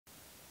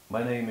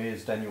My name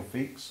is Daniel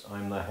Feakes.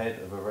 I'm the head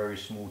of a very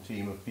small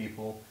team of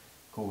people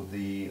called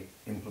the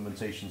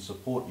Implementation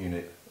Support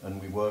Unit,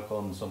 and we work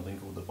on something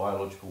called the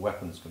Biological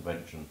Weapons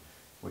Convention,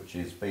 which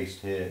is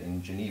based here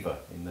in Geneva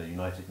in the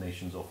United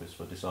Nations Office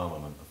for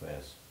Disarmament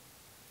Affairs.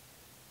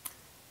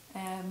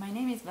 My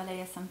name is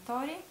Valeria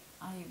Santori.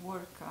 I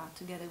work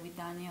together with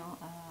Daniel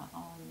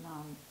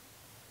on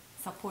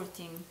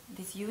supporting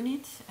this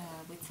unit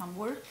with some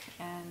work,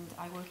 and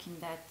I work in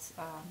that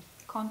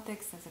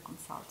context as a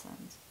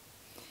consultant.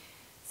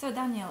 So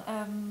Daniel,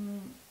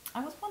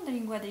 I was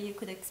wondering whether you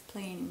could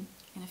explain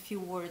in a few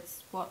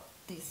words what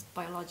this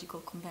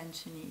biological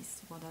convention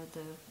is, what are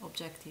the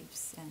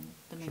objectives and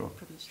the main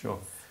provisions? Sure.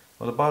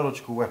 Well, the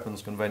Biological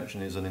Weapons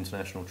Convention is an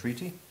international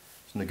treaty.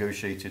 It's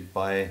negotiated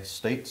by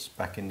states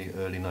back in the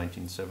early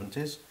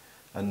 1970s,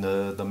 and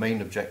the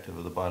main objective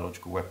of the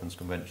Biological Weapons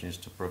Convention is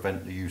to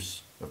prevent the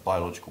use of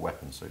biological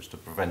weapons. So it's to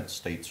prevent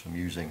states from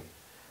using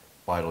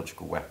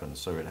biological weapons.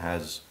 So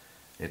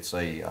it's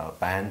a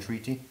ban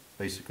treaty,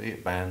 basically.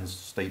 It bans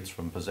states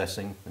from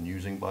possessing and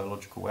using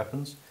biological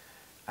weapons,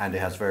 and it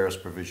has various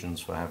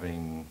provisions for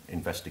having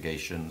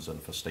investigations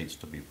and for states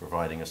to be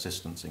providing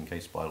assistance in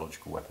case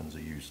biological weapons are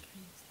used.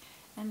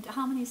 And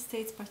how many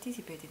states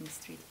participate in this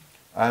treaty?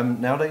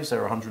 Nowadays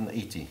there are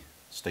 180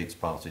 states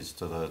parties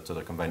to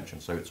the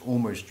convention, so it's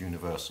almost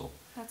universal.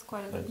 That's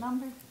quite a good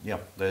number. Yeah,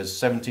 there's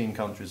 17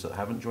 countries that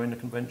haven't joined the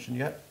convention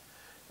yet,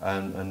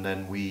 and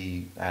then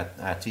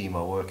our team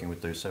are working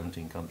with those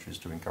 17 countries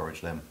to encourage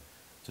them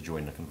to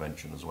join the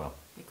convention as well.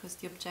 Because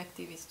the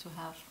objective is to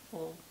have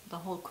the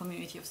whole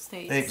community of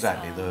states.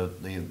 Exactly.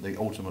 The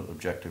ultimate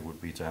objective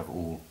would be to have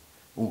all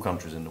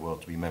countries in the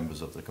world to be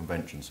members of the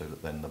convention, so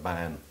that then the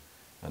ban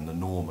and the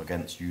norm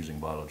against using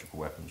biological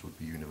weapons would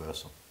be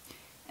universal.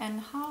 And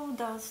how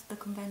does the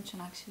convention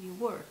actually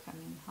work? I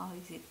mean, how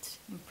is it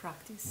in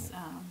practice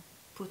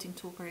put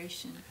into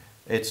operation?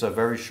 It's a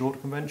very short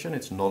convention.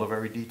 It's not a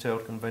very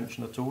detailed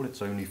convention at all.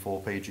 It's only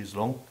 4 pages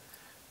long,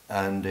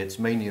 and it's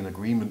mainly an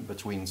agreement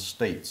between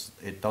states.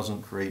 It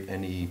doesn't create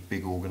any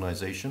big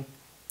organization.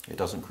 It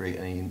doesn't create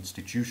any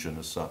institution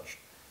as such.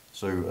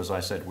 So, as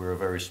I said, we're a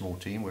very small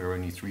team. We're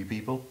only 3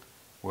 people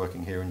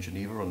working here in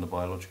Geneva on the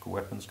Biological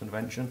Weapons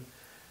Convention.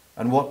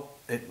 And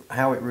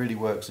how it really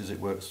works is it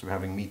works through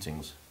having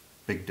meetings,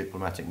 big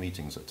diplomatic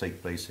meetings that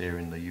take place here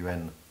in the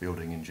UN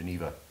building in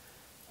Geneva.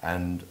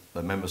 And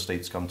the member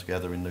states come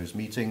together in those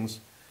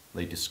meetings.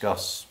 They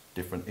discuss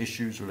different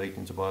issues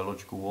relating to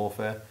biological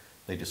warfare.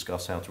 They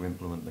discuss how to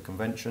implement the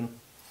convention.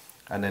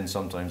 And then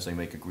sometimes they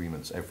make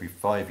agreements. Every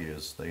 5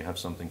 years they have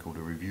something called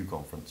a review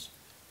conference,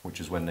 which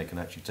is when they can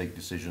actually take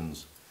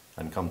decisions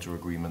and come to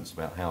agreements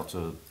about how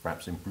to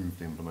perhaps improve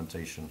the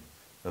implementation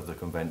of the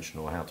convention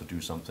or how to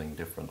do something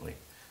differently.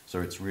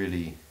 So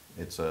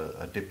it's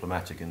a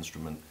diplomatic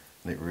instrument,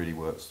 and it really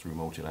works through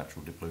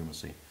multilateral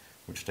diplomacy,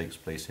 which takes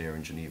place here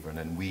in Geneva. And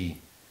then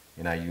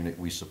in our unit,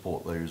 we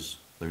support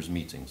those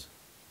meetings.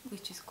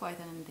 Which is quite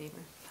an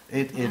endeavor.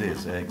 It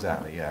is,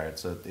 exactly, yeah.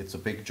 It's a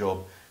big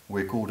job.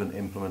 We're called an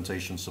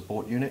implementation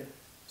support unit.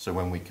 So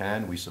when we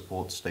can, we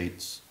support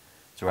states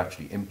to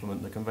actually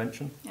implement the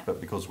convention. Yeah.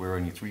 But because we're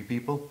only 3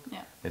 people,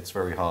 it's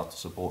very hard to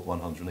support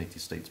 180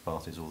 states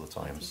parties all the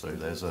time. So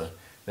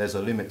there's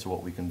a limit to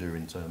what we can do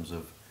in terms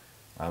of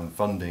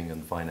funding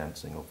and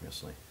financing,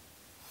 obviously.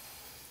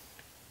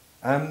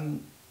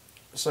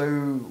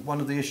 So one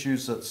of the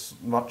issues that's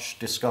much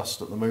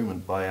discussed at the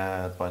moment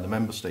by the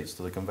member states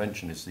to the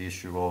convention is the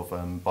issue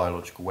of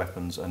biological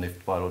weapons, and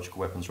if biological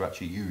weapons are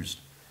actually used,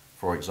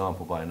 for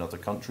example, by another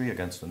country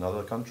against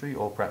another country,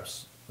 or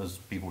perhaps, as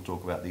people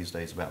talk about these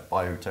days, about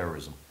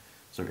bioterrorism.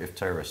 So if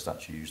terrorists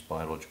actually use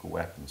biological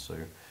weapons. So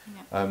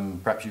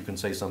perhaps you can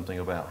say something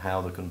about how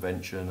the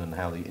convention and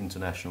how the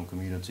international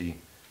community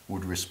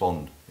would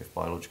respond if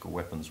biological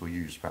weapons were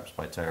used, perhaps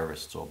by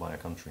terrorists or by a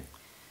country.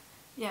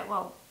 Yeah,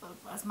 well,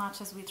 as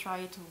much as we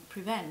try to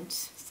prevent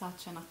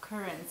such an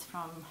occurrence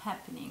from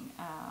happening,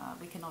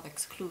 we cannot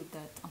exclude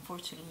that,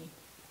 unfortunately,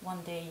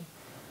 one day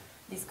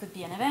this could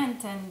be an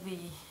event, and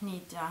we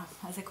need,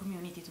 as a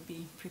community, to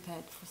be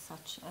prepared for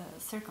such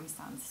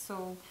circumstance.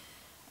 So,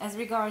 as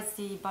regards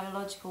the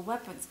Biological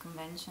Weapons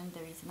Convention,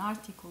 there is an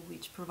article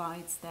which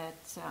provides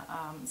that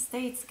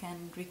states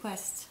can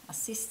request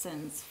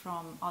assistance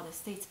from other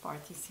states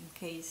parties in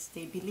case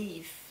they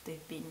believe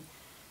they've been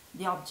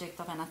the object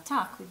of an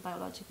attack with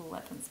biological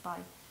weapons by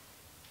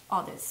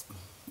others.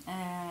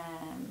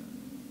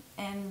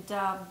 And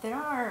there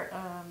are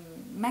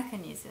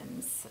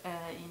mechanisms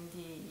in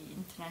the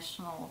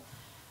international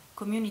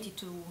community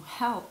to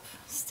help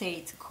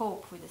states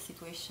cope with a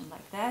situation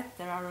like that.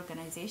 There are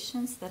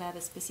organizations that have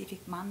a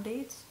specific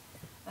mandate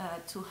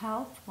to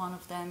help. One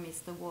of them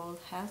is the World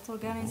Health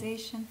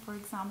Organization, for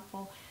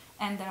example,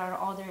 and there are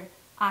other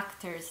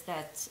actors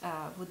that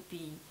would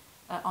be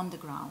on the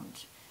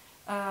ground.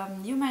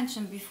 You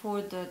mentioned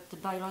before that the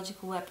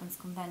Biological Weapons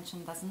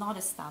Convention does not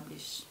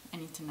establish an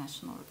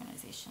international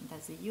organization.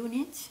 That's a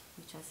unit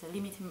which has a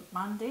limited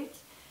mandate,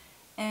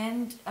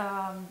 and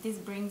this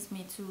brings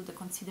me to the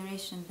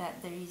consideration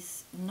that there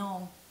is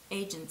no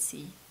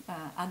agency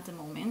at the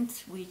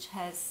moment, which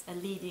has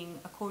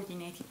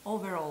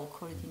overall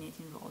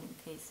coordinating role in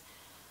case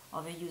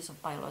of a use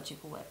of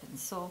biological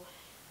weapons. So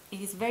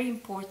it is very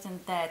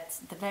important that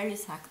the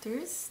various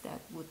actors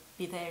that would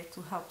be there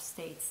to help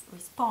states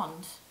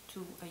respond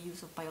to a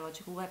use of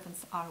biological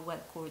weapons are well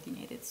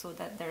coordinated so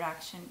that their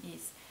action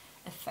is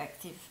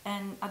effective.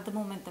 And at the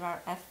moment there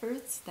are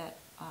efforts that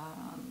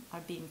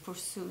are being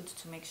pursued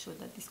to make sure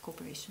that this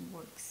cooperation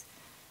works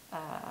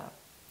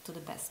to the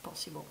best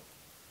possible.